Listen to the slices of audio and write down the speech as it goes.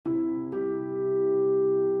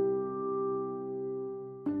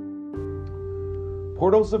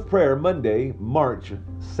Portals of Prayer, Monday, March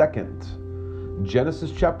 2nd.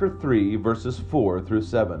 Genesis chapter 3, verses 4 through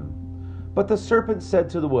 7. But the serpent said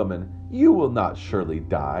to the woman, "You will not surely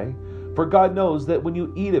die, for God knows that when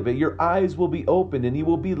you eat of it, your eyes will be opened, and you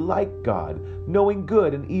will be like God, knowing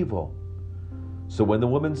good and evil." So when the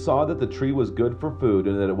woman saw that the tree was good for food,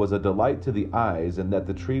 and that it was a delight to the eyes, and that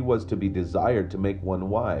the tree was to be desired to make one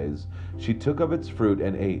wise, she took of its fruit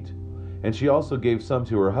and ate. And she also gave some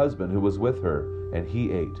to her husband who was with her, and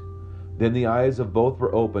he ate. Then the eyes of both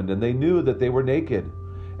were opened, and they knew that they were naked.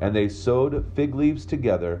 And they sewed fig leaves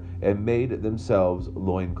together, and made themselves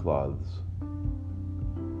loincloths.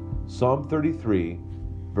 Psalm 33,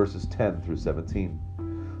 verses 10 through 17.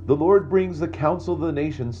 The Lord brings the counsel of the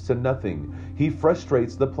nations to nothing. He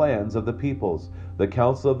frustrates the plans of the peoples. The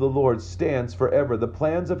counsel of the Lord stands forever, the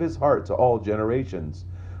plans of his heart to all generations.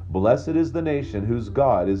 Blessed is the nation whose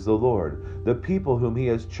God is the Lord, the people whom he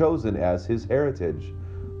has chosen as his heritage.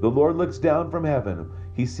 The Lord looks down from heaven.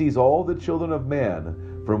 He sees all the children of man.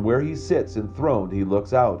 From where he sits enthroned, he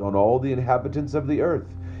looks out on all the inhabitants of the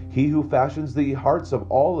earth. He who fashions the hearts of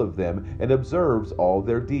all of them and observes all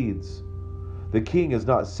their deeds. The king is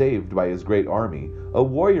not saved by his great army. A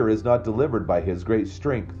warrior is not delivered by his great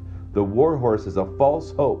strength. The war horse is a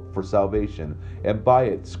false hope for salvation, and by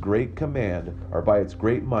its great command, or by its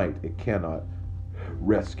great might, it cannot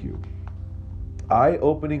rescue.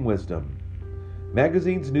 Eye-opening wisdom.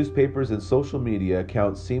 Magazines, newspapers, and social media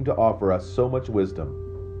accounts seem to offer us so much wisdom.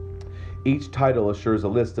 Each title assures a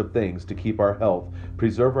list of things to keep our health,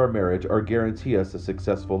 preserve our marriage, or guarantee us a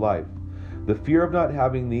successful life. The fear of not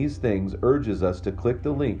having these things urges us to click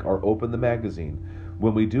the link or open the magazine.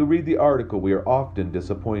 When we do read the article, we are often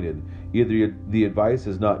disappointed. Either the advice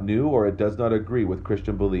is not new or it does not agree with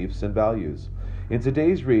Christian beliefs and values. In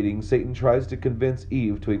today's reading, Satan tries to convince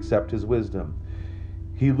Eve to accept his wisdom.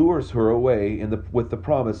 He lures her away with the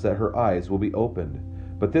promise that her eyes will be opened.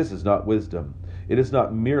 But this is not wisdom. It is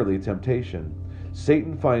not merely temptation.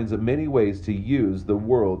 Satan finds many ways to use the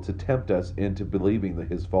world to tempt us into believing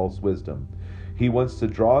his false wisdom. He wants to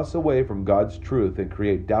draw us away from God's truth and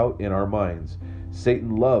create doubt in our minds.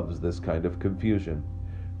 Satan loves this kind of confusion.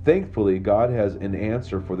 Thankfully, God has an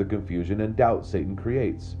answer for the confusion and doubt Satan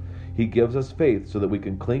creates. He gives us faith so that we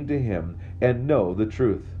can cling to him and know the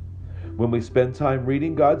truth. When we spend time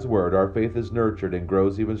reading God's word, our faith is nurtured and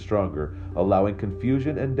grows even stronger, allowing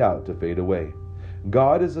confusion and doubt to fade away.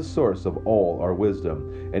 God is the source of all our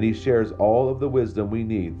wisdom, and he shares all of the wisdom we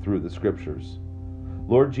need through the scriptures.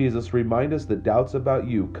 Lord Jesus, remind us that doubts about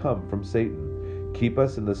you come from Satan. Keep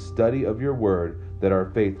us in the study of your word, that our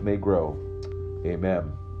faith may grow. Amen.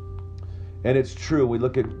 And it's true, we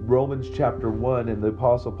look at Romans chapter 1, and the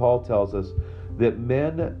Apostle Paul tells us that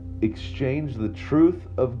men exchange the truth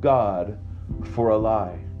of God for a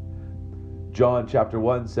lie. John chapter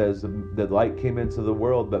 1 says that light came into the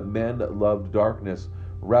world, but men loved darkness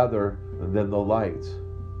rather than the light.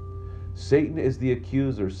 Satan is the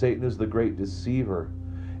accuser. Satan is the great deceiver.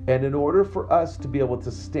 And in order for us to be able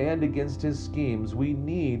to stand against his schemes, we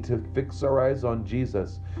need to fix our eyes on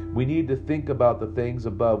Jesus. We need to think about the things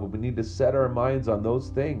above. We need to set our minds on those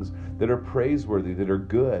things that are praiseworthy, that are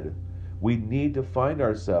good. We need to find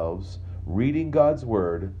ourselves reading God's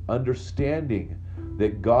word, understanding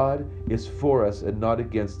that God is for us and not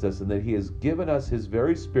against us, and that he has given us his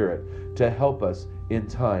very spirit to help us in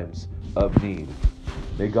times of need.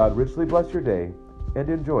 May God richly bless your day, and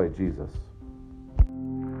enjoy Jesus.